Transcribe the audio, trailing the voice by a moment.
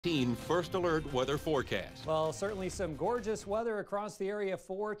First Alert weather forecast. Well, certainly some gorgeous weather across the area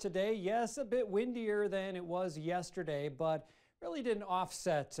for today. Yes, a bit windier than it was yesterday, but really didn't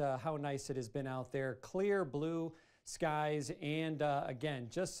offset how nice it has been out there. Clear blue skies and again,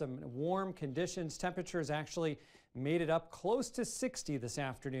 just some warm conditions. Temperatures actually made it up close to 60 this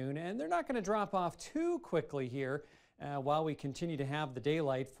afternoon, and they're not going to drop off too quickly here. While we continue to have the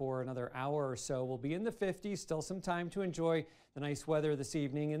daylight for another hour or so. We'll be in the 50s, still some time to enjoy the nice weather this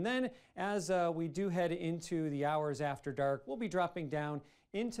evening. And then as we do head into the hours after dark, we'll be dropping down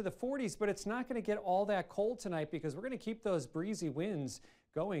into the 40s, but it's not going to get all that cold tonight because we're going to keep those breezy winds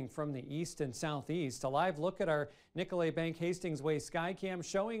going from the east and southeast. A live look at our Nicolay Bank Hastings Way Skycam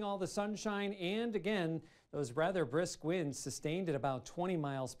showing all the sunshine and again, those rather brisk winds sustained at about 20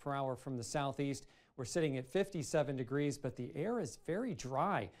 miles per hour from the southeast. We're sitting at 57 degrees, but the air is very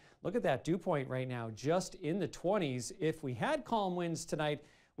dry. Look at that dew point right now, just in the 20s. If we had calm winds tonight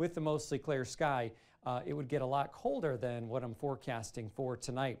with the mostly clear sky, it would get a lot colder than what I'm forecasting for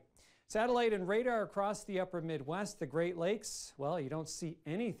tonight. Satellite and radar across the upper Midwest, the Great Lakes, well, you don't see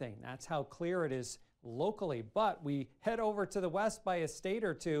anything. That's how clear it is locally. But we head over to the west by a state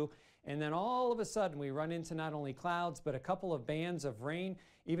or two, and then all of a sudden we run into not only clouds, but a couple of bands of rain,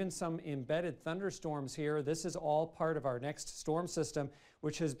 even some embedded thunderstorms here. This is all part of our next storm system,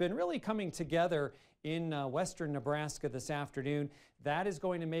 which has been really coming together in western Nebraska this afternoon. That is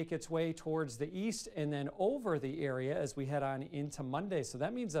going to make its way towards the east and then over the area as we head on into Monday. So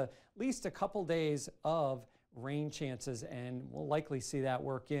that means at least a couple days of rain chances, and we'll likely see that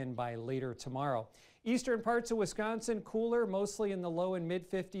work in by later tomorrow. Eastern parts of Wisconsin, cooler, mostly in the low and mid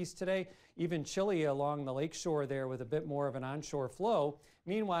 50s today, even chilly along the lakeshore there with a bit more of an onshore flow.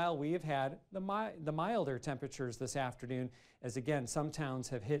 Meanwhile, we have had the milder temperatures this afternoon, as again, some towns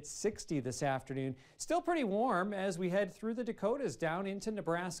have hit 60 this afternoon. Still pretty warm as we head through the Dakotas down into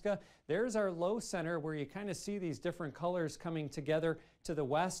Nebraska. There's our low center where you kind of see these different colors coming together. To the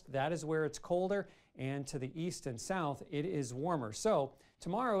west, that is where it's colder, and to the east and south, it is warmer. So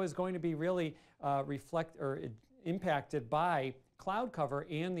tomorrow is going to be really impacted by cloud cover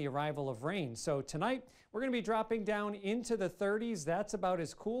and the arrival of rain. So tonight we're going to be dropping down into the 30s. That's about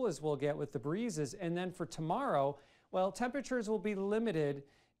as cool as we'll get with the breezes. And then for tomorrow, well, temperatures will be limited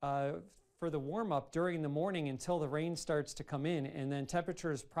for the warm up during the morning until the rain starts to come in. And then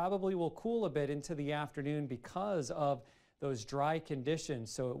temperatures probably will cool a bit into the afternoon because of those dry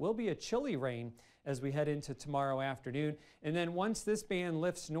conditions. So it will be a chilly rain as we head into tomorrow afternoon. And then once this band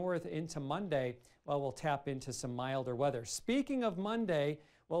lifts north into Monday, well, we'll tap into some milder weather. Speaking of Monday,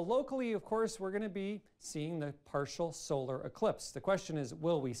 well, locally, of course, we're going to be seeing the partial solar eclipse. The question is,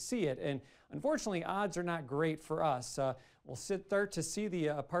 will we see it? And unfortunately, odds are not great for us. We'll start to see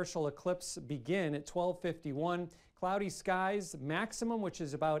the partial eclipse begin at 12:51. Cloudy skies, maximum, which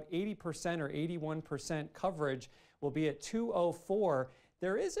is about 80% or 81% coverage, will be at 2:04.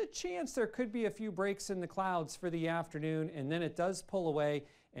 There is a chance there could be a few breaks in the clouds for the afternoon, and then it does pull away,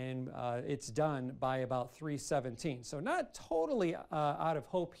 and it's done by about 3:17. So not totally out of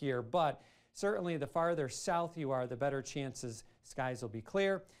hope here, but certainly the farther south you are, the better chances skies will be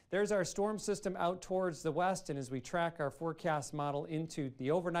clear. There's our storm system out towards the west, and as we track our forecast model into the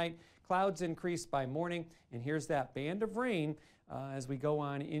overnight, clouds increase by morning, and here's that band of rain as we go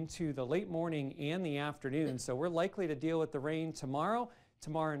on into the late morning and the afternoon. So we're likely to deal with the rain tomorrow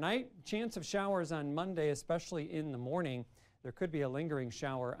night. Chance of showers on Monday, especially in the morning. There could be a lingering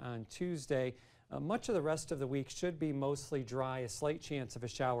shower on Tuesday. Much of the rest of the week should be mostly dry, a slight chance of a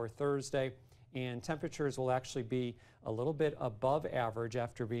shower Thursday, and temperatures will actually be a little bit above average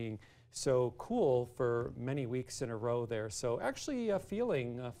after being so cool for many weeks in a row there. So actually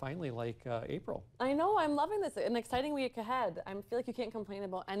feeling finally like April. I know, I'm loving this. An exciting week ahead. I feel like you can't complain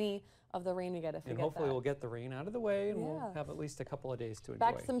about any of the rain we get if we get that. And hopefully we'll get the rain out of the way, and we'll have at least a couple of days to enjoy.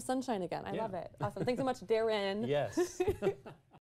 Back to some sunshine again. I love it. Awesome. Thanks so much, Darren. Yes.